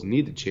schools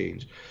need to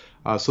change.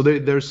 So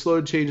they're slow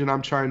to change, and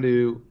I'm trying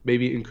to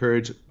maybe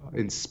encourage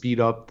and speed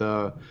up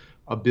the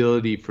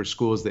ability for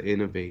schools to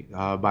innovate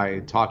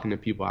by talking to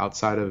people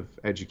outside of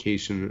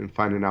education and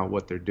finding out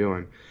what they're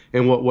doing.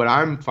 And what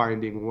I'm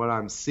finding, what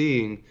I'm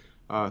seeing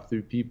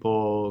through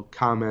people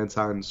comments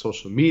on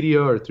social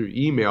media or through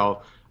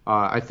email,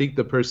 I think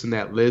the person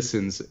that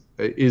listens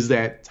is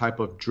that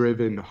type of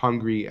driven,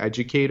 hungry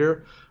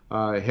educator,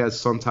 has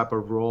some type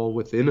of role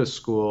within a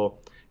school,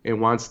 and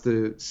wants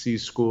to see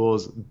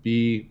schools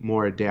be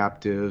more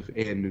adaptive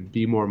and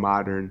be more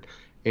modern.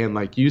 And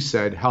like you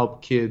said,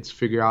 help kids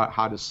figure out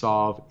how to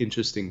solve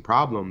interesting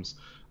problems,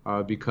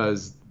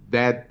 because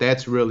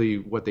that's really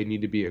what they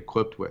need to be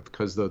equipped with,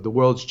 because the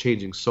world's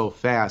changing so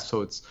fast.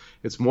 So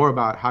it's more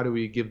about how do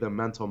we give them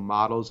mental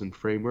models and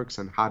frameworks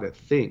on how to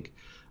think,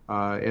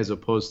 as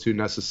opposed to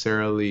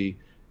necessarily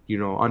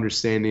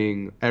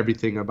understanding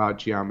everything about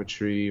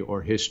geometry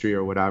or history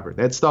or whatever.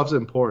 That stuff's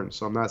important,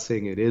 so I'm not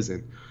saying it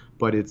isn't.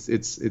 But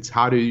it's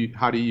how do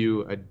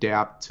you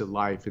adapt to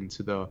life and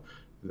to the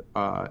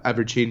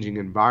ever-changing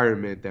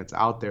environment that's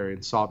out there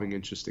and solving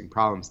interesting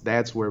problems.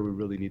 That's where we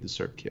really need to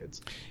serve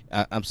kids.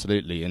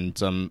 Absolutely,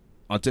 and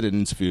I did an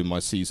interview in my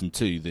season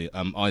 2, the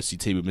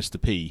ICT with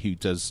Mr. P, who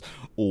does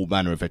all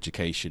manner of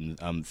education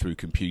through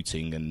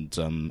computing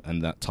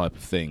and that type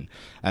of thing.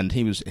 And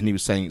he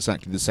was saying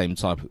exactly the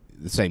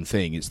same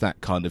thing. It's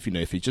that kind of,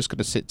 if you're just going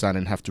to sit down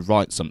and have to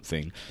write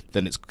something,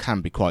 then it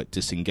can be quite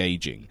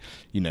disengaging.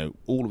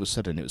 All of a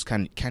sudden it was,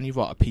 can you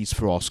write a piece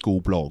for our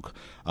school blog,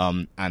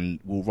 and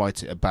we'll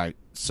write it about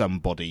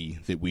somebody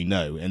that we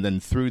know, and then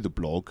through the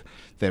blog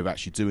they're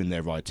actually doing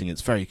their writing.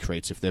 It's very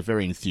creative, they're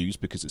very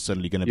enthused because it's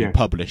suddenly going to be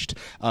published,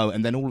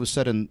 and then all of a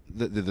sudden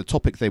the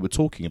topic they were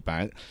talking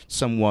about,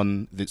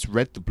 someone that's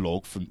read the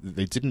blog that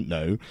they didn't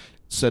know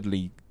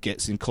suddenly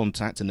gets in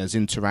contact and there's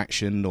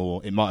interaction, or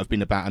it might have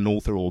been about an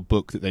author or a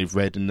book that they've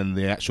read, and then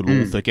the actual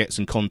author gets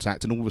in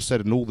contact, and all of a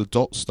sudden all the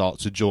dots start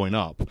to join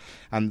up,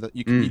 and that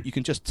you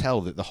can just tell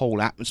that the whole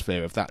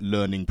atmosphere of that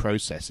learning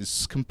process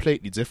is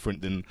completely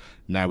different than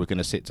now we're going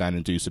to sit down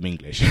and do some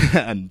English.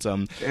 And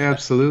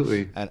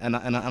absolutely, and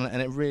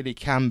it really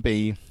can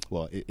be,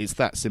 well, it's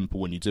that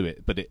simple when you do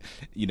it, but it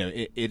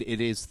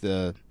is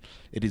the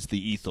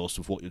ethos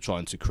of what you're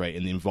trying to create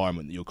and the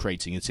environment that you're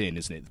creating it in,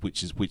 isn't it?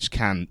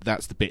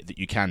 That's the bit that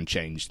you can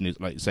change. And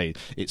like you say,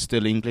 it's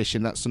still English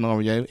in that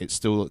scenario. It's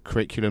still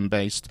curriculum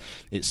based.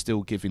 It's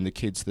still giving the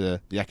kids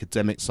the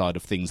academic side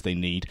of things they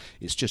need.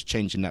 It's just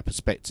changing that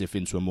perspective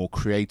into a more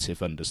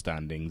creative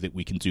understanding that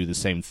we can do the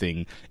same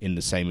thing in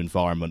the same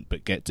environment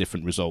but get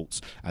different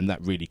results. And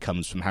that really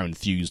comes from how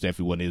enthused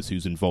everyone is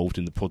who's involved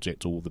in the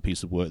project or the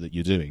piece of work that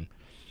you're doing.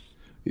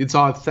 It's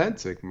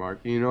authentic, Mark.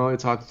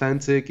 It's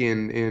authentic,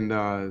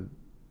 and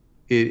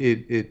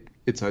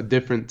it's a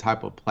different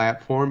type of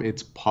platform.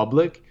 It's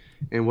public,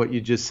 and what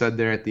you just said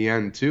there at the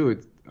end too,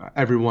 it's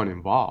everyone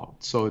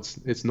involved. So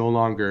it's no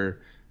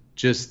longer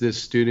just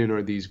this student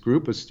or these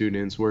group of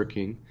students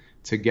working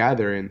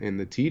together and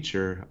the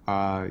teacher.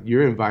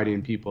 You're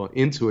inviting people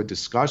into a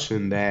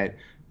discussion that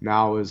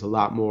now is a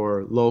lot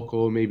more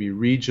local, maybe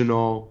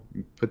regional,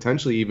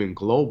 potentially even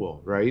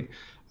global, right?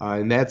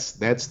 And that's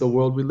the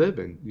world we live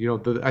in.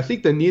 I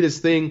think the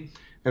neatest thing,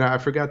 and I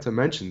forgot to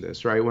mention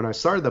this, right? When I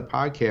started the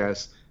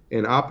podcast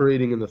and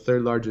operating in the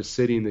third largest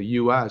city in the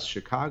U.S.,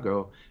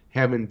 Chicago,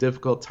 having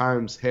difficult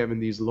times having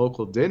these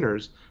local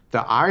dinners,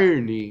 the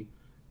irony,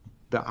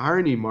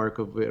 Mark,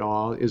 of it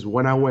all is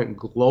when I went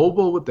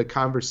global with the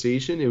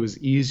conversation, it was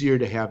easier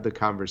to have the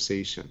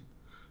conversation.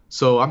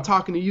 So I'm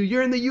talking to you.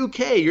 You're in the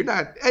UK. You're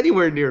not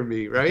anywhere near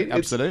me, right?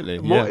 Absolutely.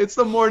 It's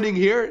the morning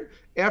here,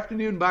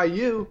 afternoon by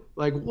you.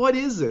 Like, what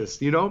is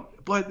this?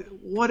 But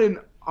what an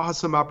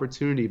awesome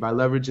opportunity by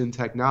leveraging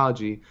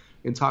technology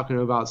and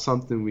talking about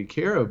something we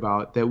care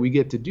about, that we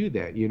get to do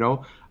that.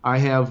 I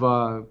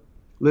have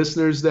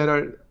listeners that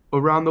are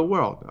around the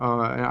world.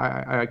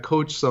 I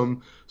coach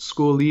some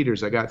school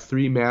leaders. I got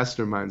 3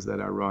 masterminds that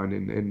I run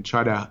and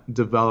try to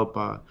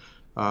develop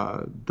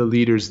the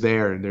leaders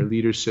there and their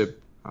leadership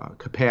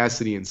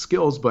capacity and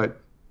skills. But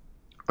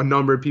a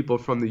number of people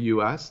from the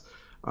U.S.,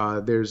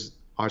 there's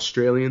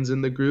Australians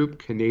in the group,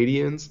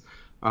 Canadians.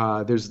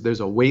 There's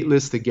a wait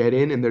list to get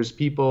in, and there's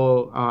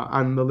people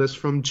on the list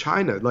from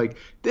China. Like,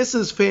 this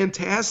is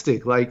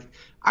fantastic. Like,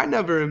 I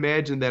never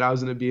imagined that I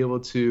was going to be able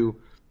to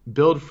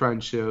build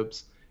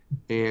friendships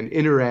and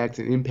interact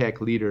and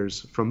impact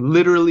leaders from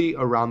literally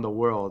around the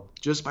world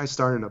just by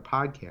starting a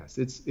podcast.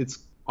 It's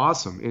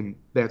awesome. And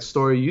that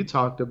story you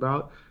talked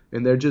about,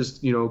 and they're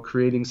just,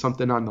 creating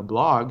something on the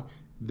blog.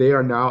 They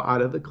are now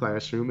out of the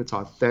classroom. It's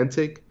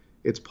authentic,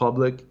 it's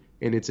public,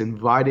 and it's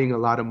inviting a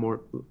lot more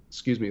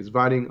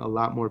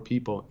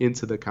people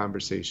into the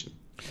conversation.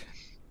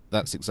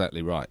 That's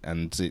exactly right,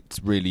 and it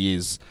really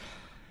is.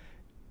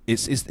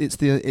 It's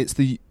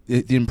the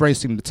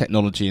embracing the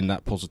technology in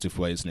that positive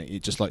way, isn't it?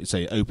 It just, like you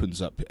say, it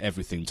opens up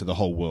everything to the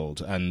whole world,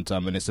 and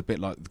it's a bit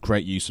like the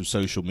great use of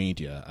social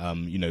media.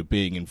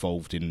 Being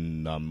involved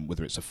in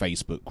whether it's a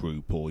Facebook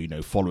group or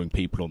following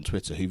people on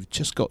Twitter who've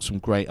just got some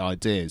great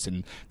ideas,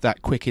 and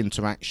that quick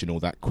interaction or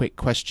that quick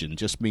question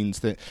just means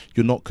that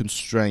you're not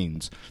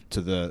constrained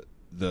to the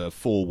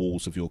 4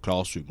 walls of your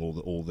classroom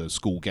or the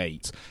school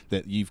gate,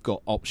 that you've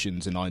got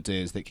options and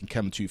ideas that can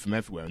come to you from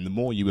everywhere. And the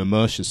more you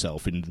immerse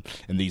yourself in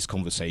these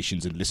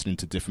conversations and listening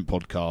to different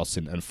podcasts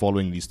and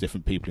following these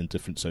different people in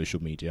different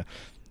social media,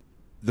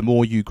 the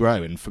more you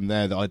grow, and from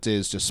there the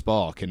ideas just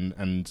spark,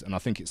 and I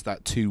think it's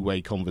that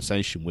 2-way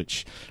conversation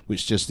which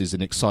just is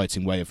an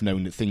exciting way of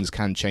knowing that things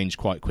can change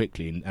quite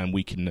quickly, and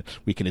we can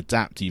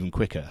adapt even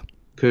quicker.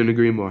 Couldn't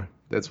agree more.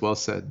 That's well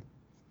said.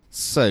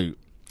 So,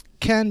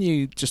 can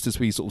you, just as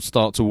we sort of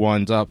start to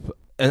wind up,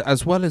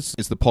 as well as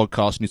the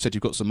podcast, and you said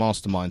you've got some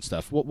mastermind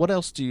stuff, what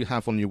else do you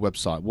have on your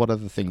website? What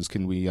other things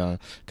can I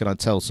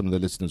tell some of the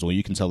listeners, or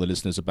you can tell the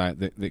listeners about,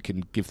 that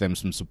can give them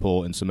some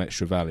support and some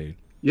extra value?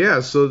 Yeah,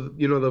 so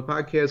the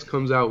podcast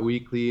comes out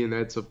weekly, and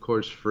that's of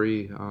course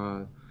free.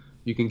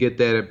 You can get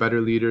that at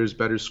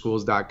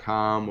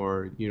betterleadersbetterschools.com,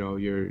 or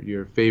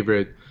your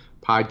favorite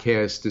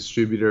podcast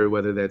distributor,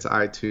 whether that's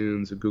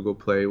iTunes or Google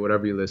Play,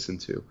 whatever you listen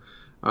to.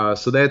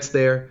 So that's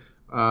there.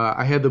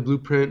 I have the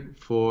blueprint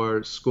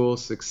for school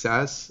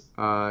success,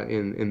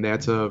 and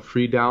that's a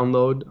free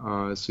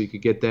download, so you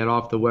could get that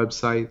off the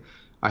website.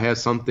 I have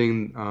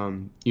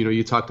something,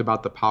 you talked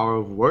about the power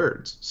of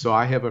words. So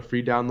I have a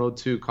free download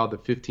too called the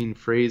 15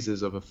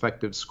 Phrases of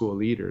Effective School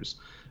Leaders.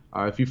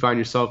 If you find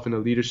yourself in a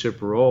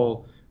leadership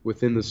role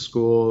within the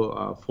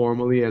school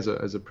formally as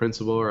a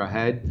principal or a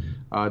head,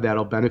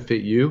 that'll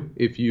benefit you.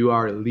 If you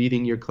are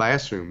leading your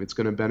classroom, it's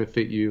going to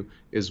benefit you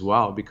as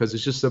well, because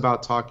it's just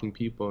about talking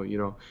people,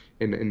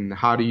 and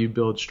how do you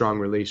build strong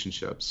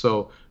relationships.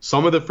 So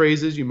some of the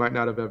phrases you might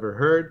not have ever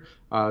heard,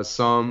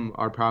 some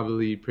are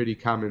probably pretty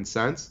common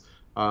sense,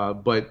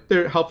 but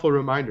they're helpful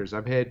reminders.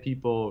 I've had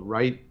people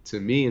write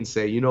to me and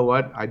say, you know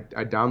what, I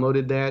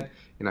downloaded that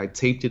and I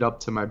taped it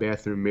up to my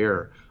bathroom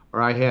mirror.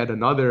 Or I had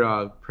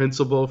another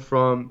principal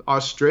from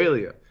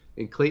Australia,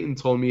 and Clayton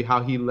told me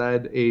how he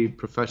led a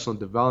professional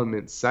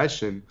development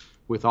session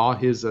with all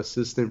his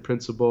assistant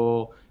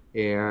principal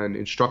and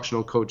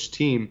instructional coach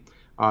team,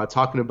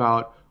 talking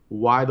about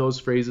why those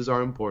phrases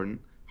are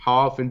important, how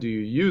often do you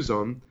use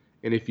them,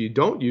 and if you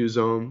don't use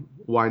them,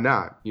 why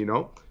not,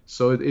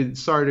 So it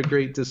started a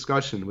great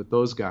discussion with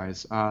those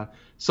guys.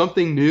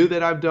 Something new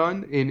that I've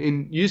done,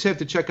 and you just have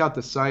to check out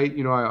the site.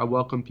 I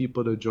welcome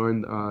people to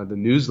join the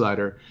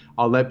newsletter.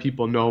 I'll let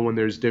people know when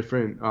there's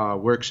different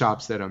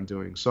workshops that I'm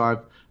doing.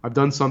 So I've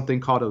done something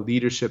called a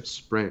leadership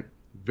sprint.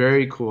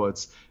 Very cool.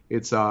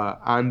 It's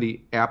on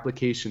the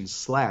application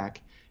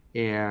Slack,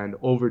 and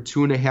over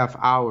 2.5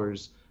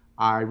 hours,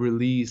 I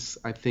release,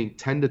 I think,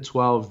 10 to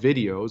 12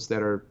 videos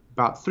that are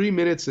about 3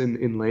 minutes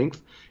in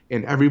length,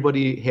 and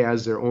everybody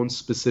has their own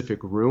specific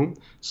room.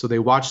 So they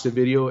watch the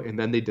video and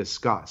then they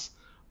discuss.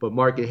 But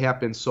Mark, it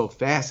happens so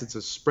fast, it's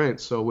a sprint.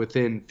 So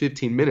within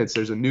 15 minutes,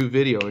 there's a new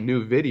video,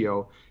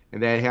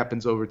 and that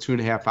happens over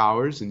 2.5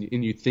 hours.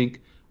 And you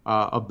think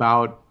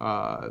about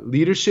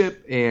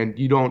leadership, and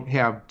you don't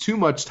have too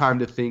much time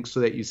to think so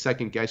that you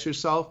second guess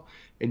yourself,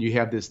 and you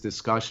have this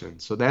discussion.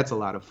 So that's a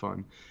lot of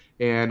fun.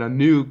 And a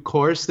new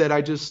course that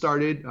I just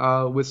started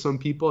with some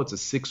people, it's a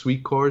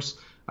 6-week course.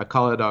 I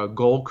call it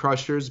Goal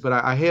Crushers, but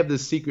I have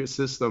this secret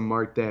system,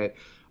 Mark, that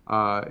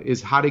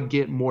is how to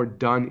get more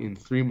done in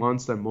 3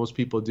 months than most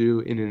people do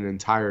in an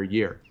entire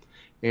year.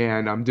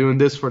 And I'm doing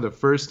this for the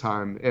first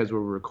time as we're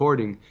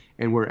recording,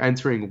 and we're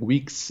entering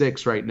week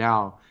 6 right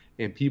now,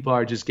 and people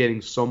are just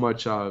getting so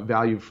much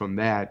value from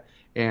that.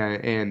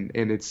 And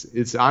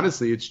it's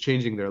honestly, it's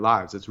changing their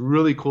lives. It's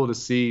really cool to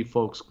see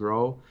folks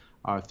grow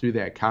through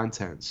that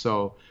content.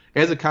 So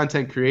as a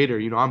content creator,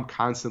 I'm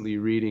constantly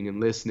reading and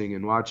listening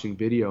and watching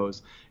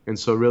videos. And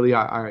so really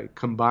I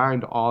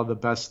combined all the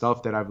best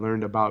stuff that I've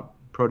learned about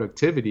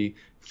productivity,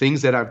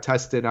 things that I've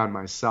tested on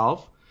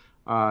myself,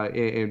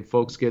 and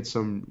folks get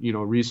some,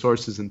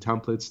 resources and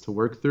templates to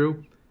work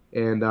through.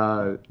 And,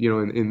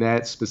 in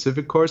that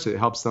specific course, it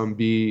helps them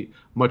be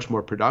much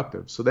more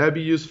productive. So that'd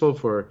be useful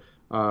for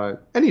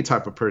any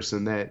type of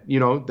person that,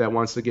 that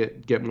wants to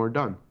get more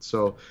done.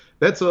 So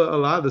that's a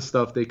lot of the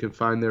stuff they can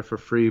find there for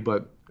free.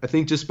 But I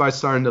think just by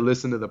starting to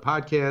listen to the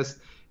podcast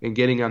and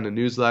getting on the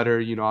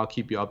newsletter, I'll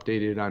keep you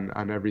updated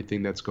on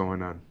everything that's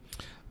going on.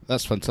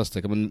 That's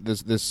fantastic. I mean,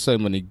 there's so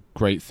many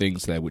great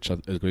things there which are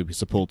going to be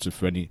supportive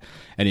for any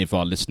of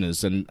our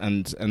listeners. And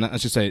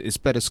as you say, it's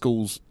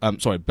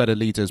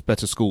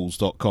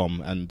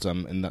betterleadersbetterschools.com,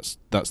 and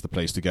that's the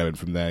place to go. And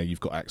from there, you've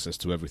got access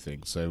to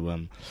everything.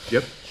 So,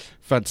 yep,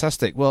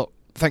 fantastic. Well,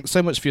 thanks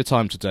so much for your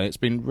time today. It's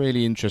been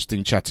really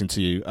interesting chatting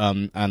to you,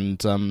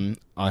 and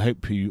I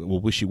hope you will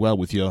wish you well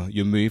with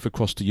your move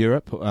across to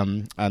Europe,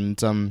 and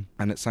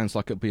it sounds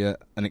like it'll be an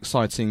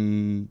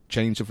exciting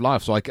change of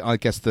life. So I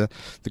guess the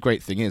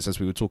great thing is, as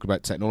we were talking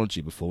about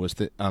technology before, is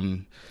that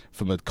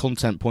from a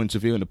content point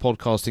of view and a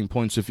podcasting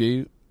point of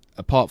view,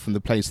 apart from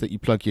the place that you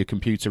plug your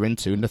computer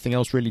into, nothing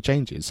else really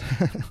changes.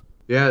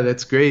 Yeah,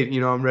 that's great.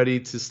 I'm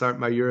ready to start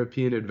my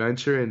European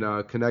adventure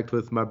and connect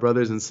with my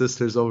brothers and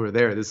sisters over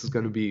there. This is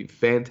going to be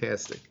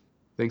fantastic.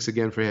 Thanks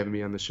again for having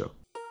me on the show.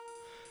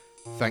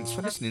 Thanks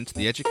for listening to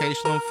the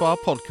Education on Fire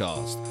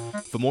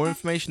podcast. For more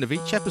information of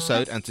each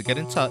episode and to get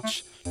in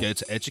touch, go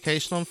to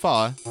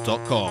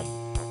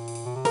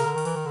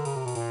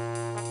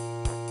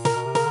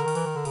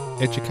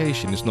educationonfire.com.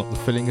 Education is not the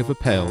filling of a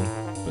pail,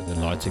 but the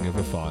lighting of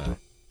a fire.